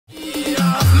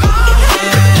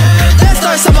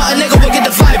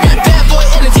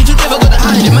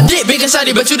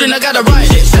shawty, but you do not gotta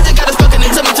ride it. I just gotta fucking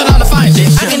and tell me too long to find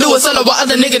it. I can do it solo while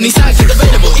other niggas need sides. It's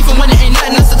debatable, even when it ain't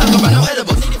nothing else to talk about, no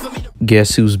edible.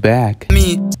 Guess who's back?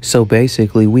 Me. So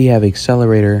basically, we have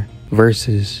Accelerator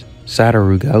versus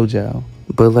Satoru Gojo.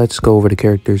 But let's go over the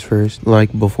characters first,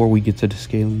 like before we get to the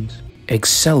scalings.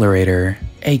 Accelerator,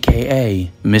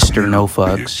 aka Mr. No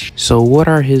Fucks. So what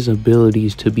are his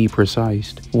abilities, to be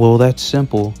precise? Well, that's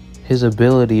simple. His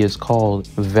ability is called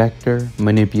Vector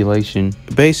Manipulation,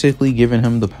 basically giving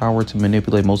him the power to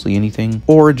manipulate mostly anything,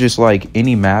 or just like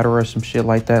any matter or some shit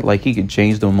like that. Like he can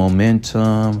change the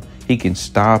momentum, he can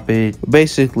stop it,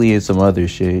 basically it's some other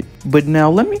shit. But now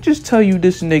let me just tell you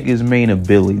this nigga's main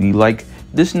ability, like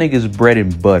this nigga's bread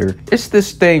and butter. It's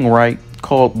this thing, right,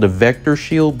 called the Vector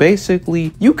Shield.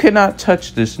 Basically, you cannot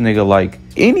touch this nigga. Like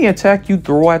any attack you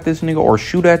throw at this nigga or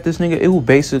shoot at this nigga, it will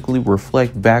basically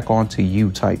reflect back onto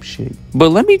you type shit.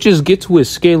 But let me just get to his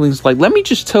scalings. Like, let me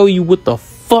just tell you what the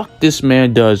fuck this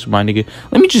man does, my nigga.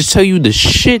 Let me just tell you the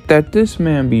shit that this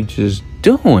man be just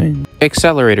doing.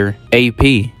 Accelerator,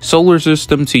 AP, solar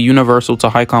system to universal to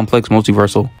high complex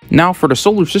multiversal. Now for the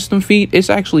solar system feat, it's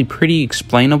actually pretty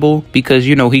explainable because,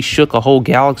 you know, he shook a whole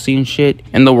galaxy and shit,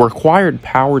 and the required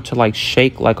power to like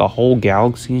shake like a whole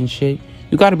galaxy and shit,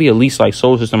 you got to be at least like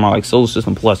solar system or like solar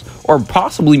system plus, or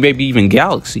possibly maybe even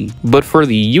galaxy. But for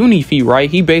the uni feat,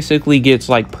 right, he basically gets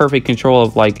like perfect control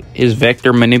of like his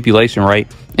vector manipulation, right?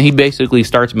 And he basically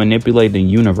starts manipulating the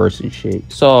universe and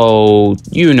shit. So,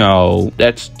 you know,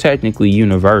 that's technically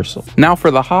universal. Now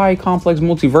for the high complex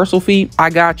multiversal feat, I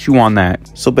got you on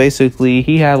that. So basically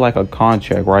he had like a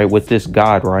contract, right, with this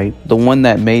god, right? The one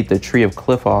that made the tree of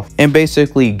Cliffoff, and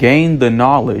basically gained the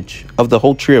knowledge of the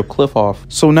whole tree of Cliffoff.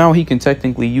 So now he can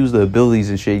technically use the abilities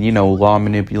and shit, you know, law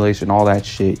manipulation, all that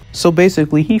shit. So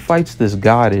basically he fights this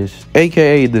goddess,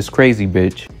 aka this crazy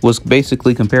bitch, was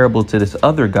basically comparable to this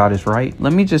other goddess, right?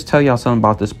 Let me just tell y'all something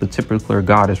about this particular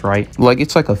goddess, right? Like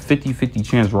it's like a 50-50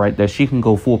 chance, right, that she can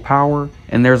go full power,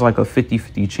 and there's like a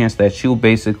 50-50 chance that she'll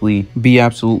basically be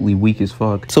absolutely weak as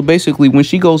fuck. So basically when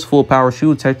she goes full power, she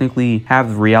will technically have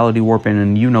the reality warping,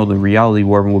 and you know the reality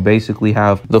warping will basically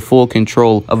have the full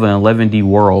control of an 11D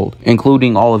world,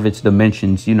 including all of its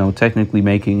dimensions, you know, technically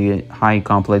making it high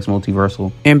complex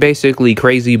multiversal. And basically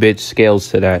crazy bitch scales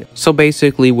to that. So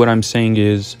basically what I'm saying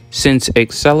is, since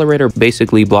Accelerator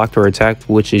basically blocked her attack,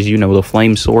 which is, you know, the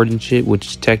flame sword and shit, which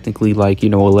is technically like, you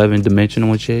know, 11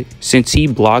 dimensional and shit, since he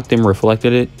blocked and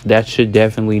reflected it, that should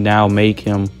definitely now make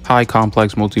him high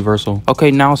complex multiversal.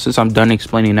 Okay, now since I'm done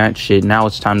explaining that shit, now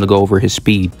it's time to go over his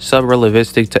speed.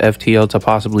 Sub-relativistic to FTL to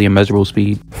possibly immeasurable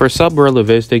speed. For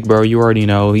sub-relativistic, bro, you already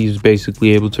know he's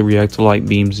basically able to react to light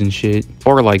beams and shit,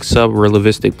 or like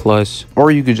sub-relativistic plus,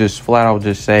 or you could just flat out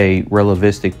just say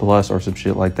relativistic plus or some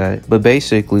shit like that. But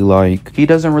basically, like, he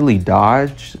doesn't really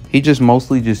dodge, he just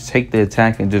mostly just take the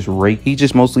attack and just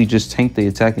tank the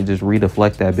attack and just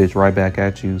redeflect that bitch right back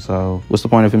at you. So what's the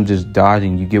point of him just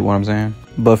dodging? You get what I'm saying?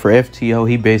 But for FTO,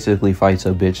 he basically fights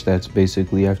a bitch that's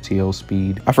basically FTO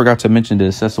speed. I forgot to mention the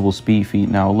accessible speed feat.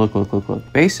 Now look.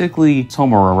 Basically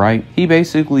Tomura, right, he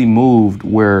basically moved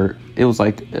where it was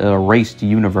like a erased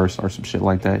universe or some shit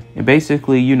like that. And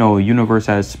basically, you know, a universe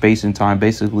has space and time.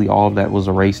 Basically, all of that was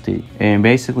erased. And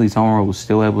basically, Tomura was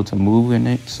still able to move in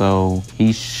it. So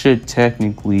he should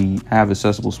technically have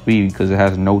accessible speed because it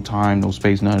has no time, no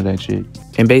space, none of that shit.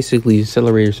 And basically,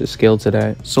 Accelerator should scale to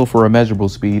that. So for immeasurable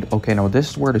speed, okay, now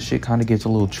this is where the shit kind of gets a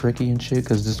little tricky and shit,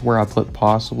 because this is where I put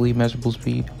possibly measurable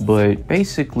speed. But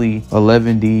basically,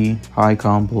 11D, high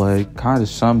complex, kind of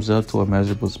sums up to a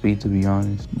measurable speed, to be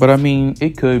honest. But I mean,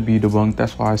 it could be debunked.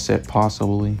 That's why I said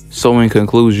possibly. So in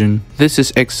conclusion, this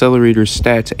is Accelerator's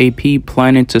stats. AP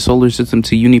planet to solar system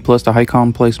to uni plus to high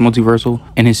complex multiversal.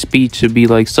 And his speed should be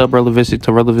like sub-relativistic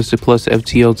to relativistic plus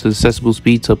FTO to accessible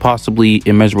speed to possibly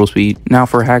immeasurable speed. Now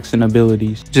for hacks and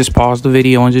abilities, just pause the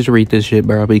video and just read this shit,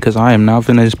 bro, because I am not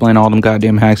finna explain all them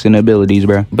goddamn hacks and abilities,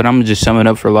 bro. But I'm gonna just sum it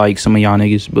up for like some of y'all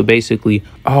niggas. But basically,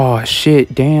 oh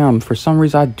shit, damn, for some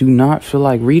reason I do not feel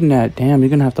like reading that. Damn, you're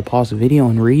gonna have to pause the video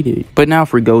and read it. But now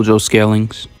for Gojo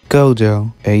scalings.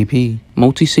 Gojo, AP,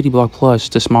 multi-city block plus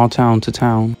to small town to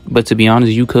town. But to be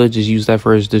honest, you could just use that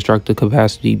for his destructive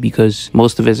capacity because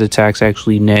most of his attacks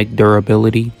actually neg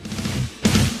durability.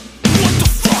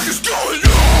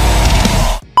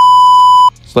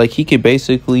 Like he can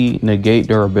basically negate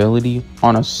durability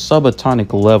on a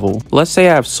subatomic level. Let's say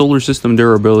I have solar system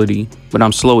durability, but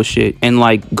I'm slow as shit, and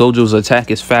like Gojo's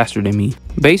attack is faster than me.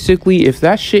 Basically, if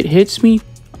that shit hits me,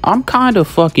 I'm kind of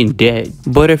fucking dead.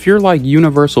 But if you're like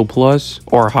Universal Plus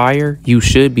or higher, you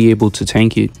should be able to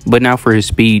tank it. But now for his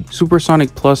speed,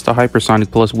 Supersonic Plus to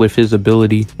Hypersonic Plus with his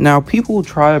ability. Now people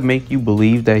try to make you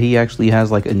believe that he actually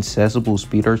has like incessable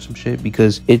speed or some shit,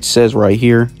 because it says right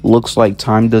here, looks like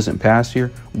time doesn't pass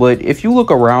here. But if you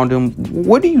look around him,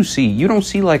 what do you see? You don't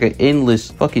see like an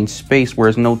endless fucking space where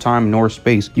there's no time nor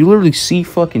space. You literally see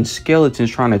fucking skeletons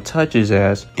trying to touch his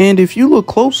ass. And if you look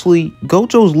closely,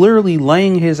 Gojo's literally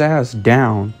laying his ass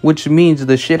down, which means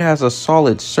the shit has a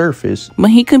solid surface.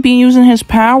 But he could be using his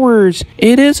powers.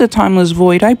 It is a timeless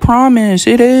void, I promise,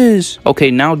 it is.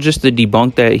 Okay, now just to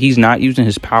debunk that he's not using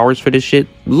his powers for this shit,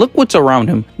 look what's around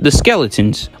him. The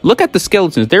skeletons. Look at the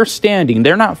skeletons. They're standing,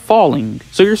 they're not falling.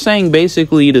 So you're saying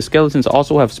basically the skeletons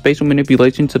also have spatial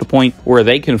manipulation to the point where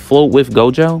they can float with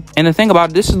Gojo? And the thing about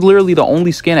it, this is literally the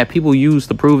only scan that people use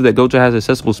to prove that Gojo has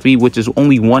accessible speed, which is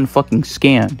only one fucking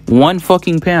scan, one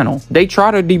fucking panel. They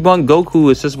try to debunk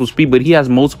Goku's accessible speed, but he has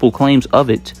multiple claims of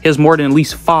it. He has more than at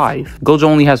least 5. Gojo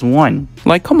only has 1.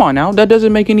 Like, come on now, that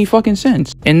doesn't make any fucking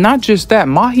sense. And not just that,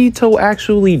 Mahito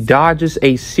actually dodges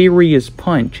a serious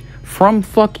punch from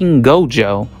fucking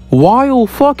Gojo while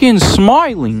fucking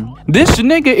smiling. This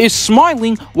nigga is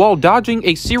smiling while dodging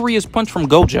a serious punch from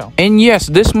Gojo. And yes,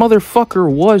 this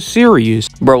motherfucker was serious.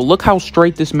 Bro, look how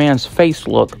straight this man's face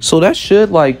look. So that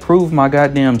should like prove my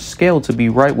goddamn scale to be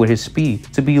right with his speed,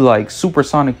 to be like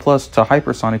Supersonic Plus to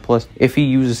Hypersonic Plus if he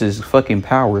uses his fucking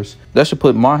powers. That should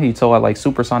put Mahito at like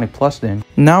Supersonic Plus then.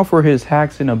 Now for his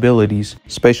hacks and abilities: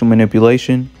 spatial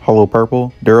manipulation, hollow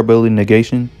purple, durability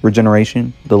negation,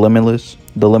 regeneration, the limitless,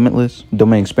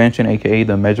 domain expansion, aka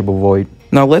the immeasurable void.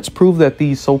 Now let's prove that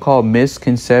these so-called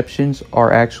misconceptions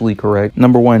are actually correct.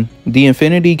 Number 1, the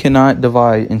infinity cannot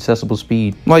divide accessible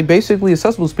speed. Like basically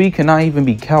accessible speed cannot even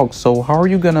be calced. So how are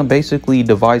you gonna basically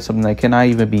divide something that cannot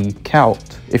even be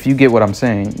calced? If you get what I'm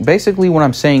saying. Basically what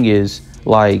I'm saying is,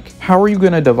 like, how are you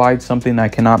gonna divide something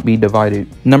that cannot be divided?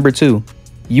 Number 2,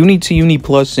 uni to uni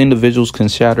plus individuals can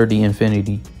shatter the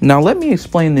infinity. Now let me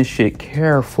explain this shit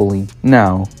carefully.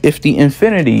 Now, if the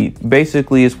infinity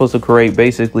basically is supposed to create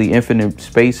basically infinite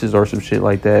spaces or some shit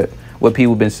like that, what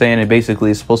people have been saying, it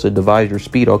basically is supposed to divide your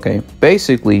speed. Okay,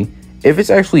 basically, if it's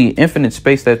actually infinite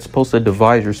space that's supposed to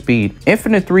divide your speed,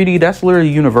 infinite 3D, that's literally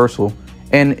universal.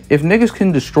 And if niggas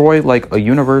can destroy like a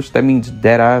universe, that means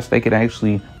dead ass they can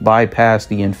actually bypass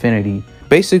the infinity.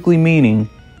 Basically meaning,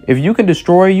 if you can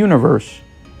destroy a universe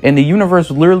and the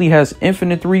universe literally has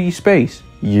infinite 3D space,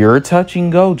 you're touching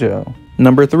Gojo.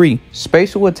 Number 3,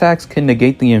 spatial attacks can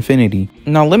negate the infinity.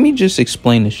 Now let me just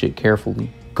explain this shit carefully.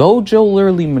 Gojo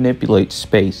literally manipulates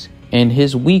space, and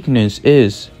his weakness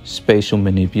is spatial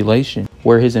manipulation,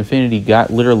 where his infinity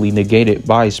got literally negated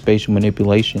by spatial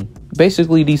manipulation.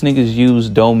 Basically, these niggas use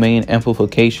domain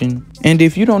amplification. And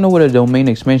if you don't know what a domain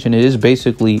expansion is,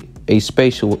 basically a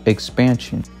spatial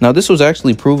expansion. Now, this was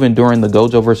actually proven during the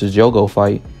Gojo versus Jogo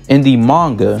fight. In the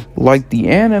manga, like the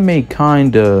anime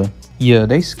kinda, yeah,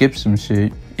 they skipped some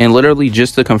shit. And literally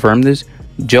just to confirm this,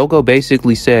 Jogo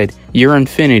basically said, "Your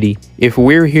infinity, if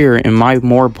we're here in my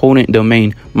more potent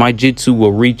domain, my jutsu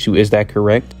will reach you, is that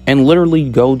correct?" And literally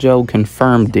Gojo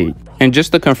confirmed it. And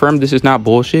just to confirm this is not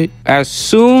bullshit, as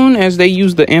soon as they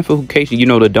used the amplification, you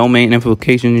know, the domain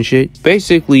amplification and shit,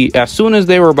 basically as soon as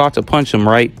they were about to punch him,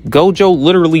 right, Gojo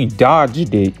literally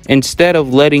dodged it instead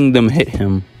of letting them hit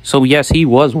him. So yes, he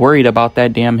was worried about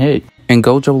that damn hit. And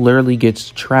Gojo literally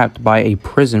gets trapped by a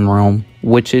prison realm,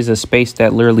 which is a space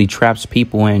that literally traps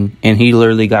people in, and he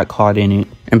literally got caught in it.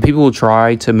 And people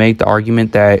try to make the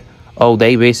argument that, oh,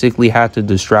 they basically had to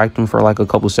distract him for like a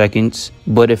couple seconds,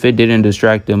 but if it didn't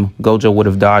distract him, Gojo would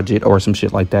have dodged it or some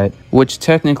shit like that, which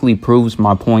technically proves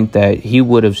my point that he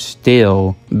would have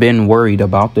still been worried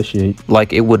about the shit.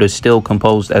 Like, it would have still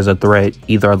composed as a threat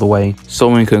either other way.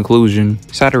 So in conclusion,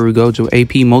 Satoru Gojo,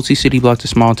 AP, multi-city block to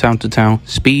small town to town,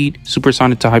 speed,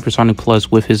 supersonic to hypersonic plus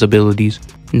with his abilities.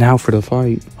 Now for the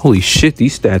fight. Holy shit,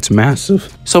 these stats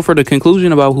massive. So for the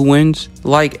conclusion about who wins,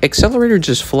 like, Accelerator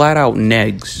just flat out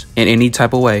negs in any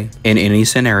type of way, in any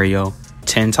scenario,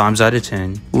 10 times out of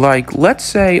 10. Like, let's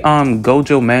say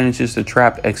Gojo manages to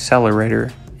trap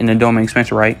Accelerator in the domain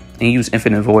expansion, right? And use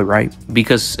infinite void, right?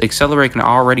 Because Accelerator can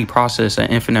already process an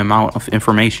infinite amount of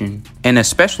information, and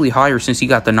especially higher since he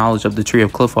got the knowledge of the Tree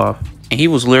of Cliff-Off. And he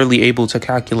was literally able to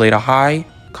calculate a high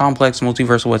complex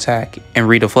multiversal attack and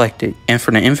redeflect it. And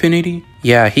for the infinity,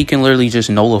 yeah, he can literally just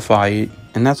nullify it.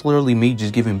 And that's literally me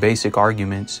just giving basic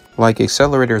arguments. Like,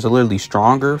 Accelerator is literally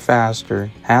stronger,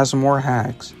 faster, has more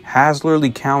hacks, has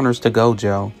literally counters to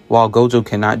Gojo, while Gojo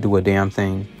cannot do a damn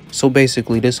thing. So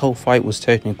basically, this whole fight was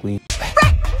technically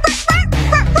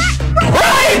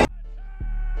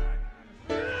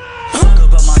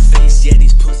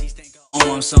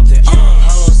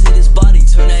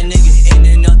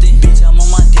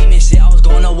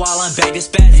I'm back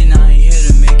dispatching, I ain't here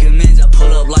to make amends. I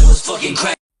pull up